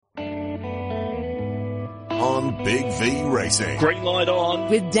on Big V Racing. Green light on.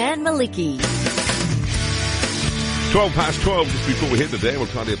 With Dan Malicki. 12 past 12, just before we head to Dan, we'll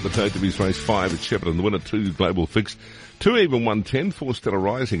tidy up the tote of his race 5 at Shepparton. The winner 2 Global Fix, 2 Even 110, 4 Stella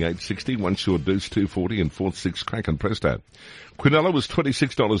Rising 860, 1 Sure Deuce 240 and 4th 6 Kraken Presto. Quinella was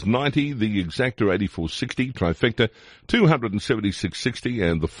 $26.90, the Exacta $84.60, Trifecta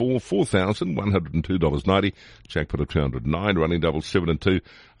 $276.60 and the 4 $4,102.90, jackpot of $209, running double 7 and 2,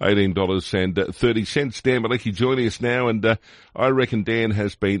 $18.30. Dan Malicki joining us now, and I reckon Dan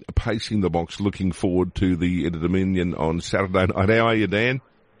has been pacing the box looking forward to the Inter-Dominion on Saturday night. How are you, Dan?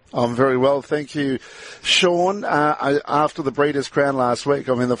 I'm very well, thank you, Sean. After the Breeders' Crown last week,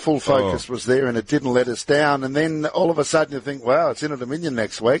 I mean, the full focus was there and it didn't let us down. And then all of a sudden you think, wow, it's Inter-Dominion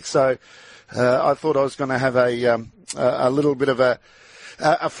next week. So I thought I was going to have a little bit of a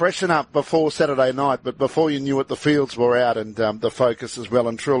freshen up before Saturday night. But before you knew it, the fields were out and the focus is well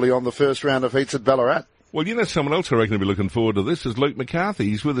and truly on the first round of heats at Ballarat. Well, you know someone else I reckon will be looking forward to this is Luke McCarthy.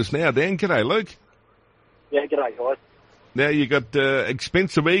 He's with us now. Dan, g'day, Luke. Yeah, g'day, guys. Now you got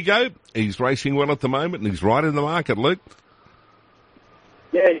Expensive Ego. He's racing well at the moment, and he's right in the market, Luke.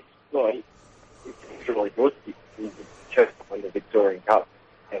 Yeah, he's really good. He's just won the Victorian Cup,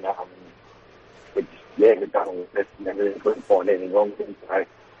 and we've done all the best and everything. Couldn't find anything wrong with him, so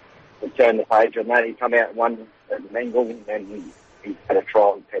we turned the page on that. He come out and won at the Mangle, and he had a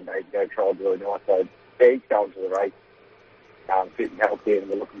trial 10 days ago. Trialed really nice, so yeah, he's going to the race, fit and healthy, and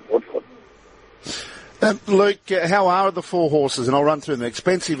we're looking forward to it. Luke, how are the 4 horses? And I'll run through them.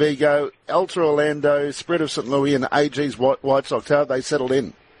 Expensive Ego, Ultra Orlando, Spread of St. Louis, and AG's White Sox. How have they settled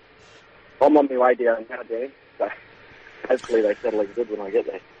in? I'm on my way down now, Dan. So hopefully they settle in good when I get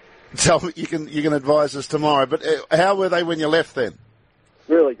there. So you can advise us tomorrow. But how were they when you left then?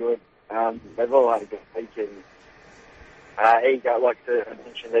 Really good. They've all had a good weekend. Ego, like to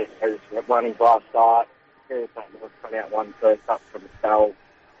mention, has won his last start. St. Louis come out one first up from the stall.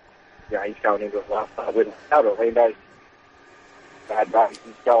 You know, he's going into it last start with out Orlando's bad race.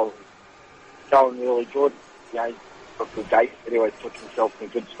 He's going really good. You know, he's got good gate, but he always puts himself in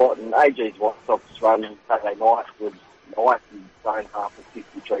a good spot. And AG's White Sox run Saturday night was nice and zone half of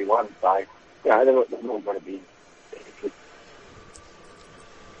 53-1. So, you know, they're all going to be good.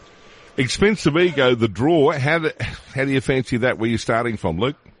 Expensive Ego, the draw. How do you fancy that? Where you starting from,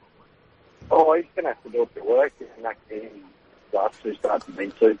 Luke? Oh, he's going to have to do a bit of work. Last 2 starts have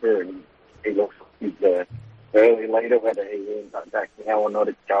been super, and he looks like he's the early leader. Whether he ends up back now or not,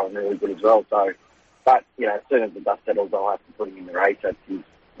 it's going really good as well. So, but you know, as soon as the dust settles, I'll have to put him in the race. That's his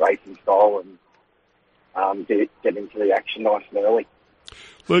racing style, and get into the action nice and early.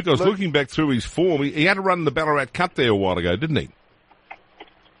 Luke, I was looking back through his form. He had to run the Ballarat Cup there a while ago, didn't he?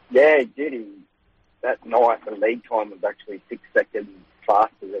 Yeah, he did. That night, the lead time was actually 6 seconds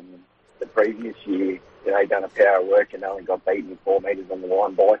faster than the previous year. You know, he done a power of work and only got beaten 4 metres on the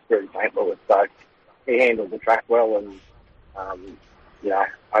line by Spirit of St. Louis. So he handled the track well and, you know,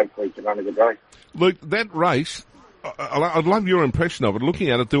 hopefully he can run a good race. Luke, that race, I'd love your impression of it. Looking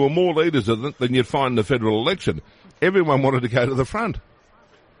at it, there were more leaders than you'd find in the federal election. Everyone wanted to go to the front.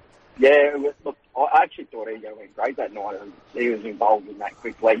 Yeah, look, I actually thought Ego went great that night. And he was involved in that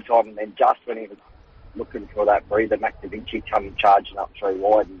quick lead time, and then just when he was looking for that breather, Max come charging up 3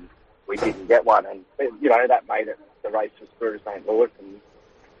 wide, and we didn't get one. And, you know, that made it the race for Spirit of St. Louis, and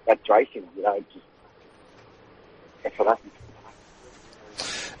that's racing, you know, just that's what happens.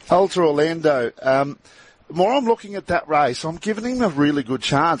 Ultra Orlando, more I'm looking at that race, I'm giving him a really good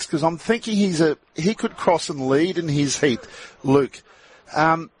chance because I'm thinking he could cross and lead in his heat, Luke.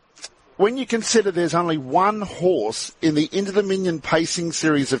 When you consider there's only one horse in the Inter-Dominion Pacing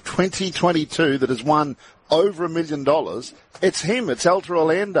Series of 2022 that has won over $1 million, it's him, it's Ultra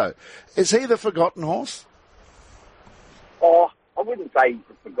Orlando. Is he the forgotten horse? Oh, I wouldn't say he's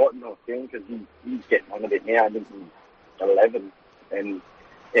a forgotten horse, because he's getting on a bit now. I think he's 11, and,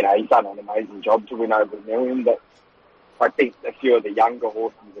 you know, he's done an amazing job to win over $1 million, but I think a few of the younger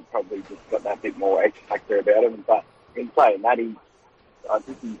horses have probably just got that bit more X factor about him. But in saying that, I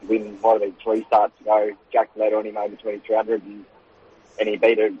think he's winning might have been 3 starts ago. Jack led on him over 2,300, and he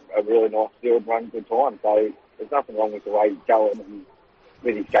beat a really nice field run good time. So there's nothing wrong with the way he's going, and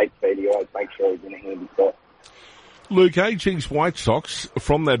with his gate speed, he always makes sure he's in a handy spot. Luke, AG's White Sox,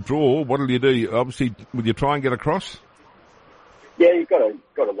 from that draw, what will you do? Obviously, will you try and get across? Yeah, you've got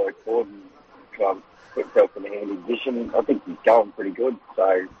to work forward and try and put yourself in a handy position. I think he's going pretty good,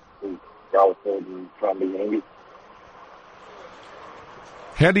 so we'll go forward and try and be handy.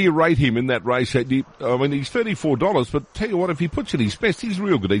 How do you rate him in that race? I mean, he's $34, but tell you what, if he puts in his best, he's a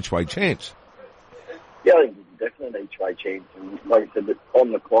real good each-way chance. Yeah, I think he's definitely an each-way chance. And like I said,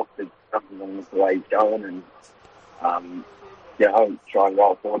 on the clock, there's nothing wrong with the way he's going, and I'll try and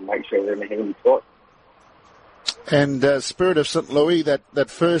roll forward and make sure we're in a handy spot. And Spirit of St. Louis, that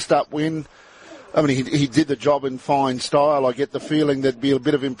first up win, I mean, he did the job in fine style. I get the feeling there'd be a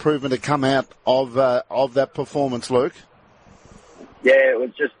bit of improvement to come out of that performance, Luke. Yeah,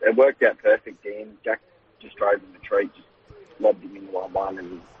 it worked out perfect, Dan. Jack just drove him a treat, just lobbed him into 1-1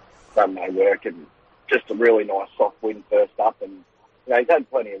 and done no work, and just a really nice soft win first up. And, he's had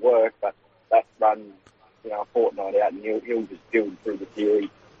plenty of work, but that run, a fortnight out, and he'll just build through the series.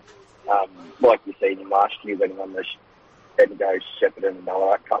 Like you seen him last year when he won the Bendigo, Shepparton and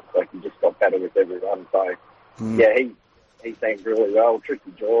Ballarat Cup, like he just got better with every run. So, he seemed really well.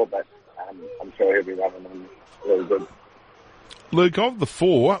 Tricky draw, but I'm sure he'll be running on really good. Luke, of the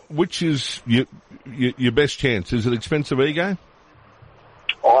four, which is your best chance? Is it Expensive Ego?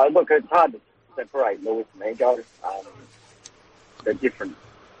 Oh, look, it's hard to separate Lewis and Ego. They're different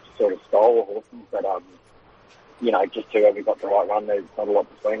sort of style of horses, but just whoever got the right run, there's not a lot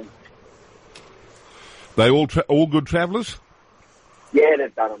between. They all good travellers? Yeah,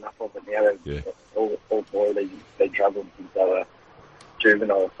 they've done enough of it now. All four of these, they've travelled since they were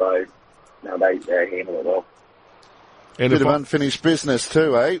juvenile, so they handle it well. And bit of unfinished business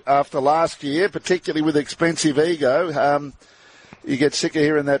too, eh? After last year, particularly with Expensive Ego, you get sick of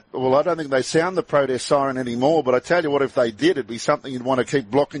hearing that. Well, I don't think they sound the protest siren anymore, but I tell you what, if they did, it'd be something you'd want to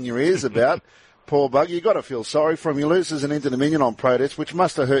keep blocking your ears about. Poor bug, you got to feel sorry for him. He loses an Inter-Dominion on protest, which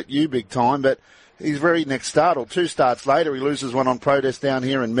must have hurt you big time, but his very next start, or 2 starts later, he loses one on protest down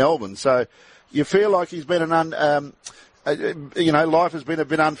here in Melbourne. So you feel like he's been life has been a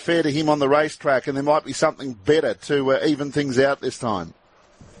bit unfair to him on the racetrack, and there might be something better to even things out this time.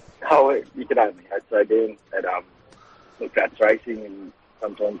 Oh, you can only hope so, Dan. Look, that's racing, and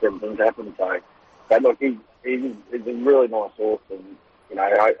sometimes things happen. So, but look, he's a really nice horse, and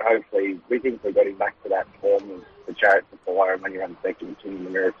hopefully we think we got him back to that form of the Chariot of Fire, and when he ran second to the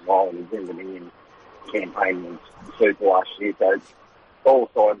American Mile, and his Inter-Dominion campaign was super last year. So all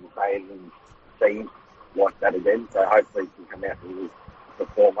signs are saying and seems like that again. So hopefully he can come out and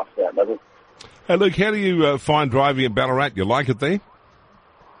perform up to that level. Hey, Luke, how do you find driving at Ballarat? You like it there?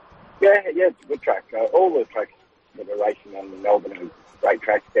 Yeah, it's a good track. All the tracks that are racing on in Melbourne are great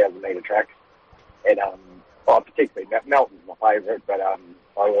tracks, 1,000-metre tracks. And particularly Melton's my favourite, but I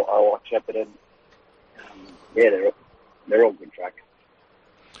like Shepparton. They're all good tracks.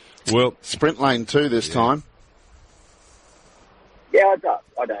 Well, Sprint Lane too this time. Yeah,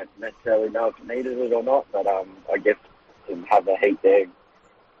 I don't necessarily know if it needed it or not, but I guess to have the heat there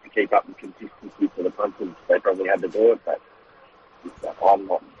to keep up the consistency for the punters, they probably had to do it, but I'm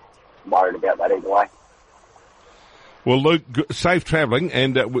not worried about that either way. Well, Luke, safe travelling,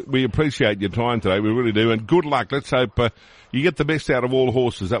 and we appreciate your time today. We really do, and good luck. Let's hope you get the best out of all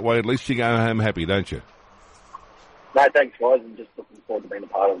horses. That way, at least you go home happy, don't you? No, thanks, guys. I'm just looking forward to being a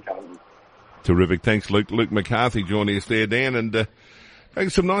part of the company. Terrific. Thanks, Luke. Luke McCarthy joining us there, Dan, and taking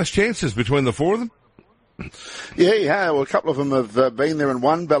some nice chances between the four of them. Yeah. Well, a couple of them have been there and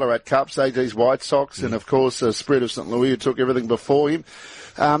won Ballarat Cups, AG's White Sox, and of course, Spirit of St. Louis, who took everything before him.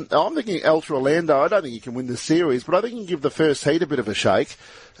 I'm thinking Ultra Orlando. I don't think he can win the series, but I think he can give the first heat a bit of a shake.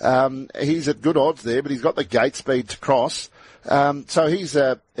 He's at good odds there, but he's got the gate speed to cross. So he's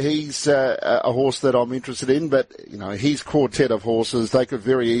a horse that I'm interested in, but his quartet of horses, they could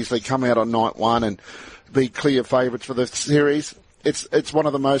very easily come out on night one and be clear favourites for the series. It's one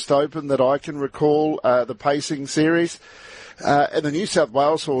of the most open that I can recall, the pacing series, and the New South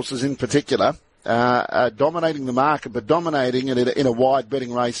Wales horses in particular. Dominating the market, but dominating it in a wide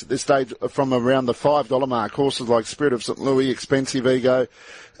betting race at this stage from around the $5 mark. Horses like Spirit of St. Louis, Expensive Ego,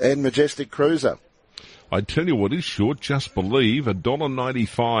 and Majestic Cruiser. I tell you what is short, Just Believe,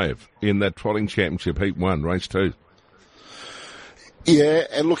 $1.95 in that Trotting Championship Heat 1, Race 2. Yeah,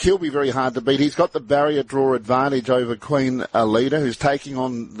 and look, he'll be very hard to beat. He's got the barrier draw advantage over Queen Alida, who's taking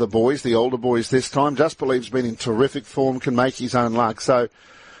on the boys, the older boys this time. Just Believe's been in terrific form, can make his own luck. So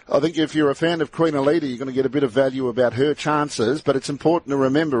I think if you're a fan of Queen Alida, you're going to get a bit of value about her chances, but it's important to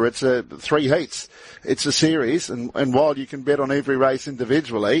remember it's 3 heats. It's a series, and while you can bet on every race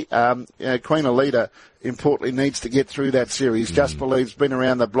individually, Queen Alida importantly needs to get through that series. Just Believe's been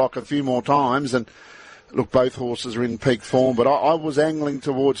around the block a few more times, and look, both horses are in peak form, but I was angling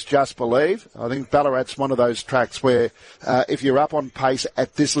towards Just Believe. I think Ballarat's one of those tracks where if you're up on pace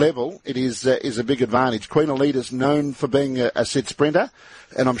at this level, it is a big advantage. Queen Alida's known for being a sit sprinter,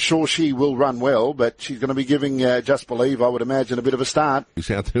 and I'm sure she will run well, but she's going to be giving Just Believe, I would imagine, a bit of a start. He's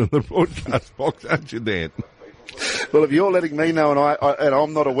out there in the broadcast box, aren't you, Dan? Well, if you're letting me know and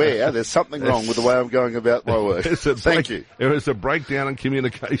I'm not aware, there's something wrong with the way I'm going about my work. Thank you. There is a breakdown in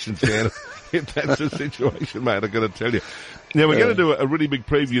communication, Stan. If that's the situation, mate, I've got to tell you. Now, we're going to do a really big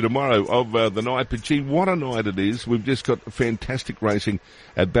preview tomorrow of the night, but gee, what a night it is. We've just got fantastic racing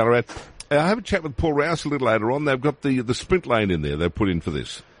at Ballarat. I'll have a chat with Paul Rouse a little later on. They've got the sprint lane in there they've put in for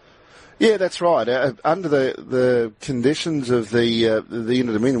this. Yeah, that's right. Under the conditions of the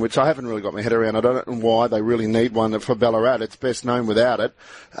Inter-Dominion, which I haven't really got my head around, I don't know why they really need one for Ballarat. It's best known without it.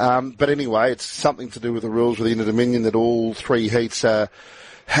 But anyway, it's something to do with the rules with the Inter-Dominion that all three heats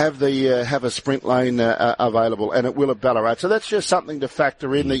have a sprint lane available, and it will at Ballarat. So that's just something to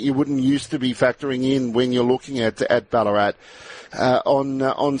factor in that you wouldn't used to be factoring in when you're looking at Ballarat.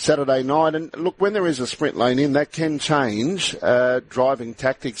 On Saturday night. And look, when there is a sprint lane in, that can change driving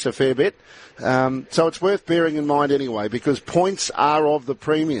tactics a fair bit. So it's worth bearing in mind anyway, because points are of the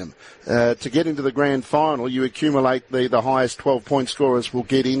premium. To get into the grand final, you accumulate the highest 12-point scorers will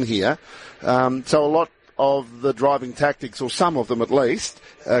get in here. So a lot of the driving tactics, or some of them at least,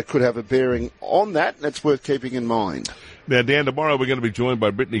 could have a bearing on that, and it's worth keeping in mind. Now, Dan, tomorrow we're going to be joined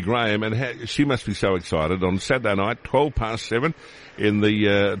by Brittany Graham, and she must be so excited. On Saturday night, 7:12 in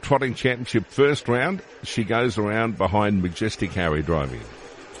the Trotting Championship first round, she goes around behind Majestic Harry driving.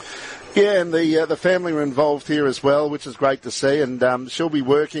 Yeah, and the family are involved here as well, which is great to see, and she'll be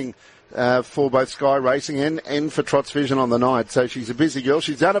working for both Sky Racing and for Trots Vision on the night. So she's a busy girl.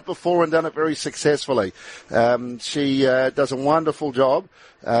 She's done it before and done it very successfully. She does a wonderful job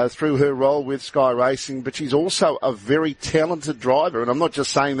through her role with Sky Racing, but she's also a very talented driver, and I'm not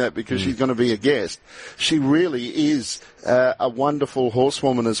just saying that because she's going to be a guest. She really is a wonderful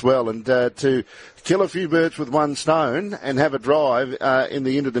horsewoman as well, and to kill a few birds with one stone and have a drive in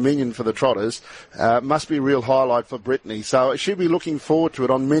the Inter-Dominion for the Trotters must be a real highlight for Brittany. So she'll be looking forward to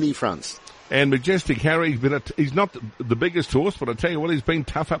it on many fronts. And Majestic Harry, he's not the biggest horse, but I tell you what, he's been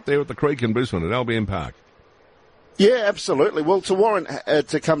tough up there at the Creek in Brisbane at Albion Park. Yeah, absolutely. Well, to warrant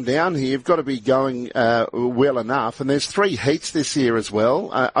to come down here, you've got to be going well enough. And there's 3 heats this year as well.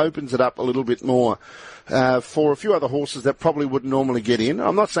 Opens it up a little bit more for a few other horses that probably wouldn't normally get in.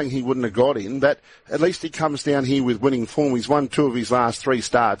 I'm not saying he wouldn't have got in, but at least he comes down here with winning form. He's won 2 of his last 3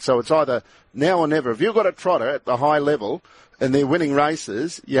 starts. So it's either now or never. If you've got a trotter at the high level and they're winning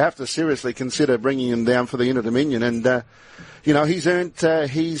races, you have to seriously consider bringing him down for the Inter-Dominion. And, he's earned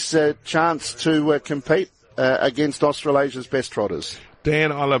his chance to compete against Australasia's best trotters.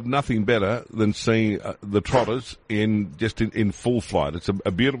 Dan, I love nothing better than seeing the trotters in full flight. It's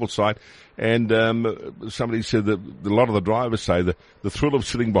a beautiful sight. And somebody said that a lot of the drivers say that the thrill of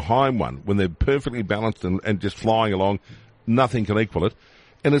sitting behind one when they're perfectly balanced and just flying along, nothing can equal it.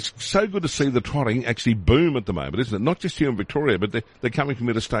 And it's so good to see the trotting actually boom at the moment, isn't it? Not just here in Victoria, but they're coming from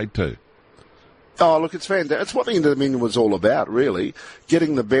interstate too. Oh, look, it's fantastic. It's what the Inter-Dominion was all about, really.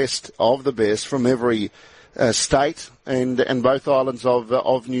 Getting the best of the best from every state and both islands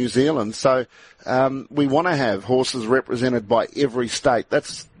of New Zealand. So we want to have horses represented by every state.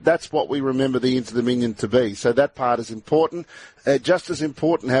 That's what we remember the Inter-Dominion to be. So that part is important. Just as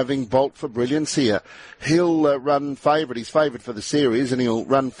important having Bolt for Brilliance here. He'll run favourite. He's favourite for the series, and he'll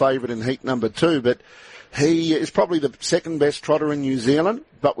run favourite in heat number 2. But he is probably the second best trotter in New Zealand.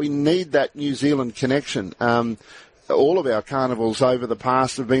 But we need that New Zealand connection. All of our carnivals over the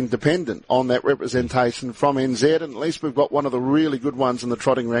past have been dependent on that representation from NZ, and at least we've got one of the really good ones in the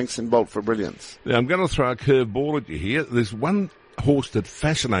trotting ranks in Bolt for Brilliance. Now, I'm going to throw a curveball at you here. There's one horse that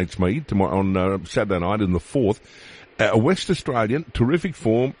fascinates me on Saturday night in the 4th. A West Australian, terrific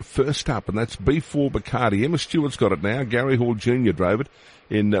form, first up, and that's B4 Bacardi. Emma Stewart's got it now. Gary Hall Jr. drove it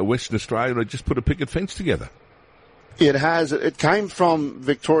in Western Australia. They just put a picket fence together. It has. It came from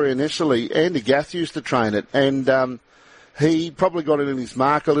Victoria initially. Andy Gath used to train it, and he probably got it in his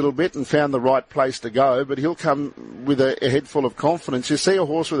mark a little bit and found the right place to go, but he'll come with a head full of confidence. You see a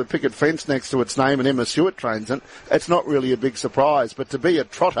horse with a picket fence next to its name and Emma Stewart trains it, it's not really a big surprise. But to be a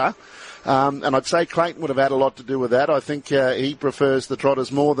trotter, and I'd say Clayton would have had a lot to do with that. I think he prefers the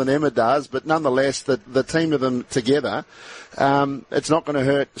trotters more than Emma does, but nonetheless, the team of them together, it's not going to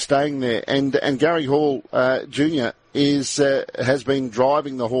hurt staying there. And Gary Hall Jr. has been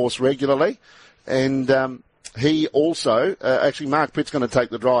driving the horse regularly, and he also, actually Mark Pitt's going to take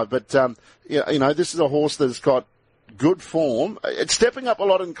the drive, but, this is a horse that's got good form. It's stepping up a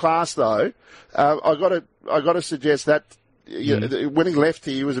lot in class though. I got to suggest that, when he left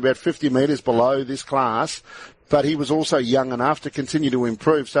here, he was about 50 metres below this class, but he was also young enough to continue to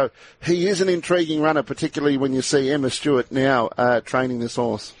improve. So he is an intriguing runner, particularly when you see Emma Stewart now, training this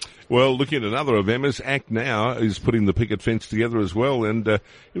horse. Well, looking at another of Emma's, Act Now is putting the picket fence together as well, and it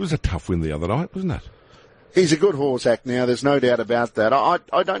was a tough win the other night, wasn't it? He's a good horse, Act Now. There's no doubt about that.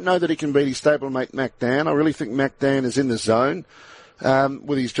 I don't know that he can beat his stablemate MacDan. I really think MacDan is in the zone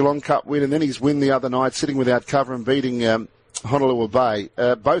with his Geelong Cup win, and then his win the other night, sitting without cover and beating Honolulu Bay.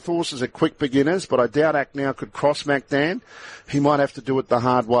 Both horses are quick beginners, but I doubt Act Now could cross MacDan. He might have to do it the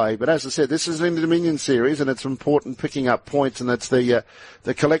hard way. But as I said, this is an Dominion series, and it's important picking up points, and it's the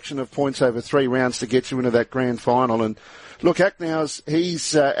collection of points over 3 rounds to get you into that grand final. And look, Act Now's,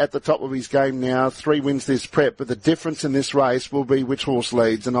 he's at the top of his game now, 3 wins this prep, but the difference in this race will be which horse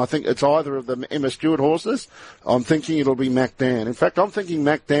leads, and I think it's either of the Emma Stewart horses. I'm thinking it'll be MacDan. In fact, I'm thinking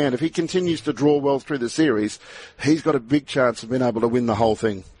MacDan, if he continues to draw well through the series, he's got a big chance of being able to win the whole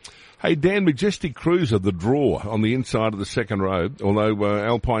thing. Hey, Dan, Majestic Cruiser, the draw on the inside of the second row, although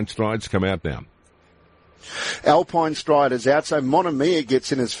Alpine Stride's come out now. Alpine Stride is out, so Monomia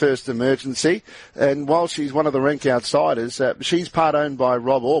gets in his first emergency, and while she's one of the rank outsiders, she's part owned by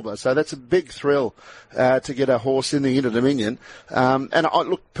Rob Auber, so that's a big thrill to get a horse in the Inter Dominion.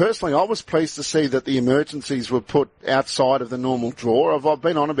 And personally, I was pleased to see that the emergencies were put outside of the normal draw. I've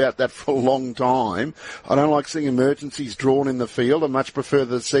been on about that for a long time. I don't like seeing emergencies drawn in the field. I much prefer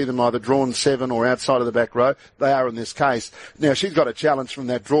to see them either drawn 7 or outside of the back row. They are in this case. Now, she's got a challenge from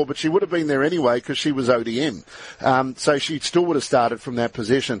that draw, but she would have been there anyway because she was ODM. So she still would have started from that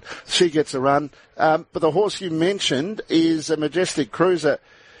position. She gets a run. But the horse you mentioned is a Majestic Cruiser.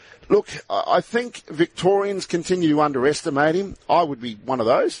 Look, I think Victorians continue to underestimate him. I would be one of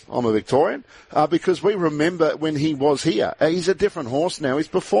those. I'm a Victorian. Because we remember when he was here. He's a different horse now. His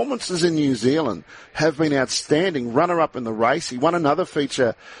performances in New Zealand have been outstanding. Runner-up in the race. He won another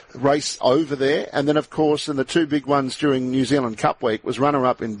feature race over there. And then, of course, in the 2 big ones during New Zealand Cup Week, was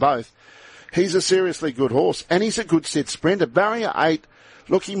runner-up in both. He's a seriously good horse, and he's a good set sprinter. Barrier 8,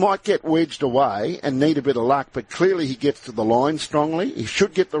 look, he might get wedged away and need a bit of luck, but clearly he gets to the line strongly. He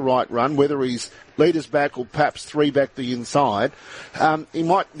should get the right run, whether he's leaders back or perhaps 3 back the inside. He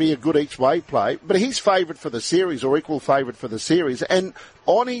might be a good each-way play, but he's favourite for the series, or equal favourite for the series. And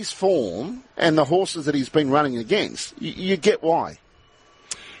on his form and the horses that he's been running against, you get why.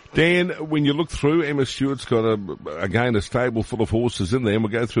 Dan, when you look through, Emma Stewart's got a stable full of horses in there, and we'll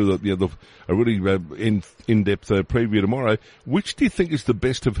go through a really in-depth preview tomorrow. Which do you think is the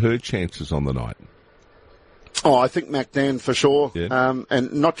best of her chances on the night? Oh, I think MacDan for sure, yeah.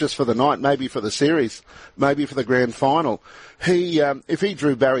 And not just for the night, maybe for the series, maybe for the grand final. If he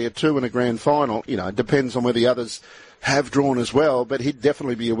drew barrier 2 in a grand final, it depends on where the others have drawn as well, but he'd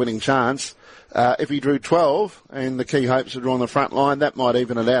definitely be a winning chance. If he drew 12 and the Key Hopes are drawn the front line, that might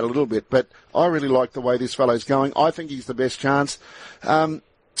even it out a little bit. But I really like the way this fellow's going. I think he's the best chance.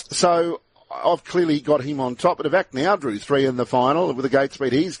 So I've clearly got him on top. But if Act Now drew 3 in the final with the gate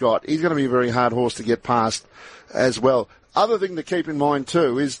speed he's going to be a very hard horse to get past as well. Other thing to keep in mind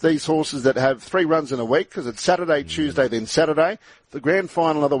too is these horses that have 3 runs in a week, because it's Saturday, Tuesday, then Saturday. The grand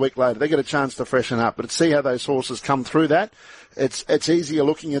final another week later, they get a chance to freshen up. But see how those horses come through that. It's easier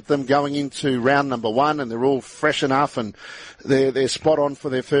looking at them going into round number 1, and they're all fresh enough and they're spot on for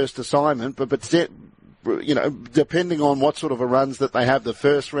their first assignment. But depending on what sort of a runs that they have the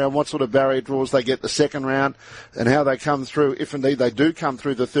first round, what sort of barrier draws they get the second round, and how they come through, if indeed they do come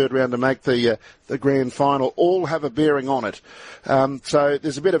through the third round to make the grand final, all have a bearing on it. So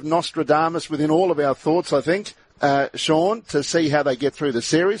there's a bit of Nostradamus within all of our thoughts, I think, Sean, to see how they get through the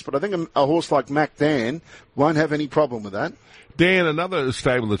series. But I think a horse like MacDan won't have any problem with that. Dan, another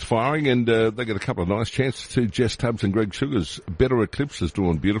stable that's firing, and they get a couple of nice chances too. Jess Tubbs and Greg Sugars. Better Eclipse is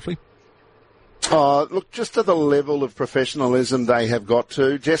drawn beautifully. Look, just to the level of professionalism they have got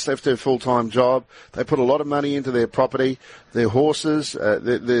to. Jess left her full-time job. They put a lot of money into their property, their horses,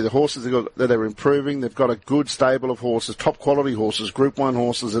 the horses that they're improving. They've got a good stable of horses, top-quality horses, Group 1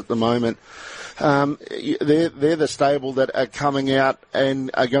 horses at the moment. They're the stable that are coming out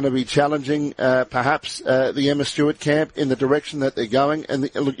and are going to be challenging perhaps the Emma Stewart camp in the direction that they're going.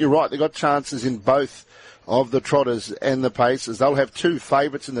 And look, you're right, they've got chances in both of the Trotters and the Pacers. They'll have 2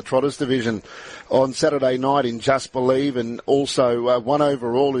 favourites in the Trotters division on Saturday night in Just Believe, and also 1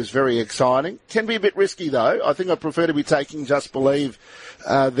 overall is very exciting. Can be a bit risky though. I think I'd prefer to be taking Just Believe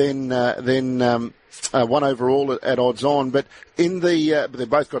than 1 overall at odds on. But in but they've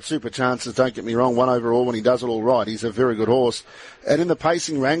both got super chances, don't get me wrong. 1 overall, when he does it all right, he's a very good horse. And in the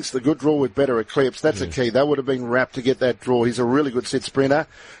pacing ranks, the good draw with Better Eclipse, that's a key. They would have been wrapped to get that draw. He's a really good set sprinter.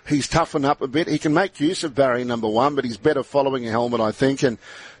 He's toughened up a bit. He can make use of barrier number 1, but he's better following a helmet, I think. And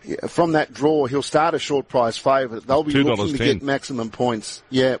from that draw, he'll start a short price favourite. They'll be looking to get maximum points.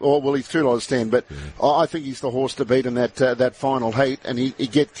 Yeah, well, he's $2.10, but I think he's the horse to beat in that final heat, and he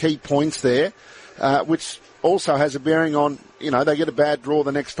get key points there. which also has a bearing on, they get a bad draw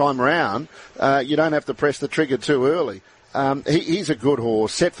the next time around. You don't have to press the trigger too early. He's a good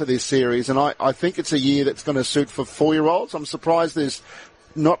horse, set for this series, and I think it's a year that's going to suit for 4-year-olds. I'm surprised there's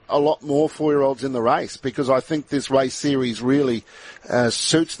not a lot more 4-year-olds in the race, because I think this race series really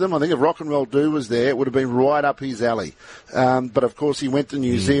suits them. I think if Rock and Roll Do was there, it would have been right up his alley. But of course he went to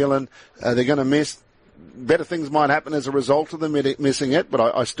New Zealand. They're going to miss. Better things might happen as a result of them missing it,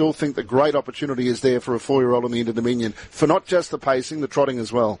 but I still think the great opportunity is there for a 4-year-old in the Inter-Dominion, for not just the pacing, the trotting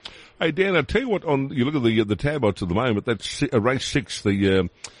as well. Hey, Dan, I'll tell you what, you look at the tab odds at the moment, that's race 6, the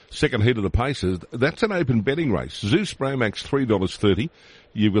second heat of the paces, that's an open betting race. Zeus Bromax, $3.30.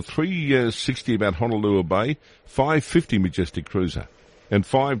 You've got $3.60 about Honolulu Bay, $5.50 Majestic Cruiser, and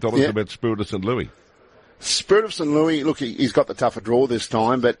 $5 about Spirit of St. Louis. Spirit of St. Louis, look, he's got the tougher draw this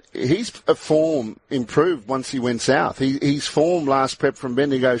time, but his form improved once he went south. His form last prep from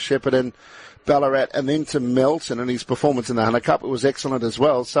Bendigo, Shepparton, Ballarat, and then to Melton, and his performance in the Hunter Cup, it was excellent as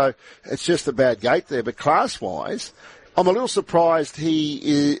well. So it's just a bad gate there. But class-wise, I'm a little surprised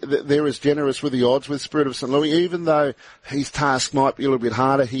they're as generous with the odds with Spirit of St. Louis, even though his task might be a little bit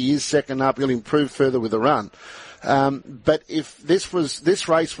harder. He is second up. He'll improve further with the run. But if this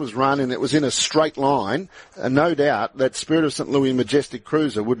race was run and it was in a straight line, no doubt that Spirit of St. Louis and Majestic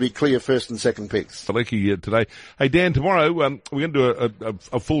Cruiser would be clear first and second picks. Faleki today. Hey, Dan, tomorrow we're going to do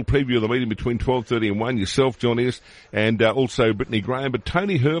a full preview of the meeting between 12:30 and 1. Yourself, John East, and also Brittany Graham. But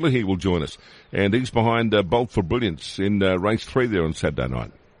Tony Hurley will join us, and he's behind Bolt for Brilliance in race 3 there on Saturday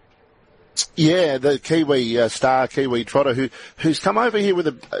night. Yeah, the Kiwi star Kiwi trotter who's come over here with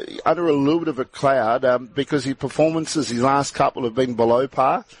under a little bit of a cloud because his performances, his last couple have been below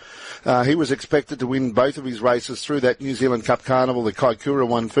par. He was expected to win both of his races through that New Zealand Cup Carnival, the Kaikoura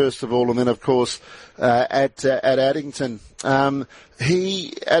one first of all, and then of course at Addington.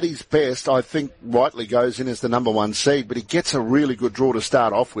 He, at his best, I think rightly goes in as the number 1 seed, but he gets a really good draw to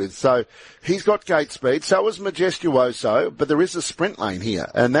start off with. So he's got gate speed. So is Majestuoso, but there is a sprint lane here,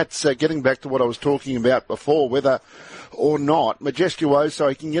 and that's getting back to what I was talking about before, whether or not Majestuoso,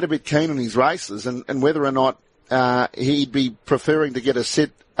 he can get a bit keen on his races, and whether or not he'd be preferring to get a sit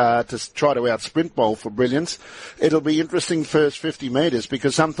to try to out-sprint Bowl for Brilliance. It'll be interesting first 50 metres,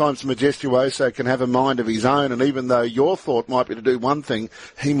 because sometimes Majestuoso can have a mind of his own, and even though your thought might be to do one thing,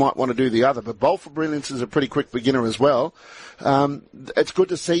 he might want to do the other. But Bowl for Brilliance is a pretty quick beginner as well. It's good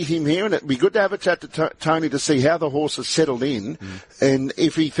to see him here, and it'd be good to have a chat to Tony to see how the horse has settled in and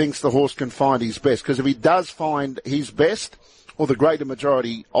if he thinks the horse can find his best. Because if he does find his best, or the greater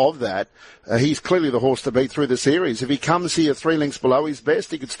majority of that, he's clearly the horse to beat through the series. If he comes here 3 lengths below his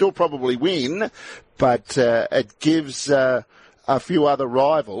best, he could still probably win, but it gives a few other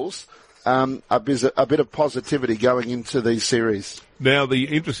rivals a bit of positivity going into these series. Now, the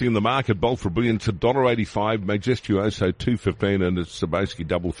interesting in the market, Bolt for Brilliance, $1.85, Majestuoso $2.15, and it's basically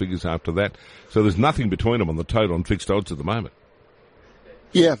double figures after that. So there's nothing between them on the total on fixed odds at the moment.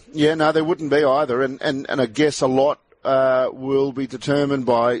 Yeah, no, there wouldn't be either, and I guess a lot will be determined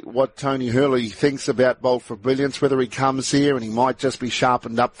by what Tony Hurley thinks about Bolt for Brilliance, whether he comes here and he might just be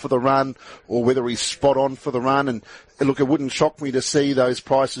sharpened up for the run, or whether he's spot on for the run. And look, it wouldn't shock me to see those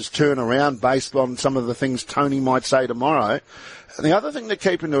prices turn around based on some of the things Tony might say tomorrow. And the other thing to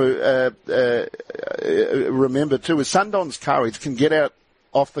keep into remember too is Sundowns Courage can get out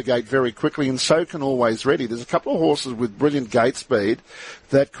off the gate very quickly, and so can Always Ready. There's a couple of horses with brilliant gate speed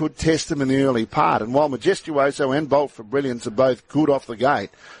that could test them in the early part. And while Majestuoso and Bolt for Brilliance are both good off the gate,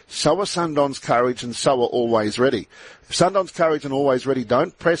 so are Sundowns Courage and so are Always Ready. If Sundowns Courage and Always Ready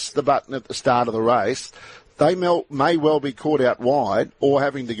don't press the button at the start of the race, they may well be caught out wide or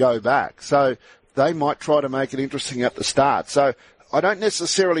having to go back. So they might try to make it interesting at the start. So I don't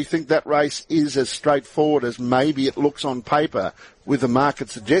necessarily think that race is as straightforward as maybe it looks on paper, with the market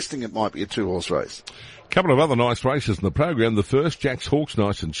suggesting it might be a 2-horse race. A couple of other nice races in the program. The first, Jack's Hawks,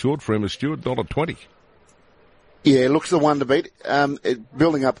 nice and short for Emma Stewart, $1.20. Yeah, looks the one to beat.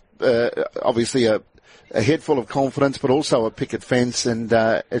 Building up, obviously a head full of confidence, but also a picket fence, and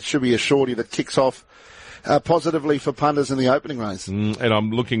it should be a shorty that kicks off positively for punters in the opening race. And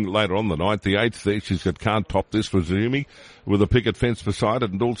I'm looking later on the night, the 8th there, she's got Can't Top This for Zumi, with a picket fence beside it,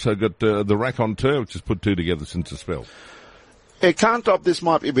 and also got the Raconteur, which has put 2 together since a spell. Yeah, Can't Top This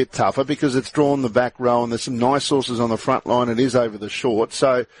might be a bit tougher because it's drawn the back row and there's some nice horses on the front line. It is over the short,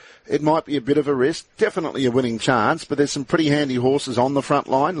 so it might be a bit of a risk. Definitely a winning chance, but there's some pretty handy horses on the front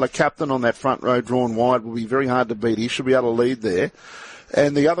line. Le Captain on that front row drawn wide will be very hard to beat. He should be able to lead there.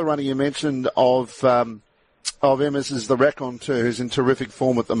 And the other runner you mentioned of Emma's is the Raconteur, who's in terrific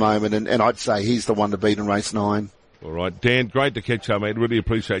form at the moment, and I'd say he's the one to beat in race 9. All right, Dan, great to catch up, mate. Really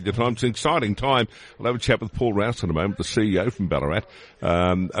appreciate your time. It's an exciting time. We'll have a chat with Paul Rouse in a moment, the CEO from Ballarat,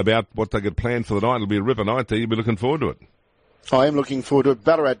 about what they got planned for the night. It'll be a ripper night there. You'll be looking forward to it. I am looking forward to it.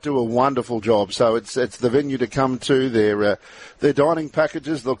 Ballarat do a wonderful job, so it's the venue to come to. Their dining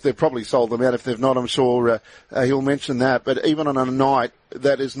packages, look, they've probably sold them out. If they've not, I'm sure he'll mention that. But even on a night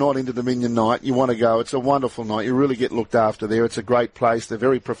that is not Inter Dominion night, you want to go. It's a wonderful night. You really get looked after there. It's a great place. They're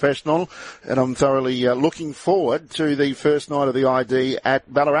very professional, and I'm thoroughly looking forward to the first night of the ID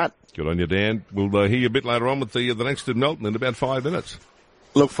at Ballarat. Good on you, Dan. We'll hear you a bit later on with the next in Melton in about 5 minutes.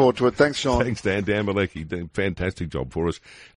 Look forward to it. Thanks, Sean. Thanks, Dan. Dan Malecki doing a fantastic job for us.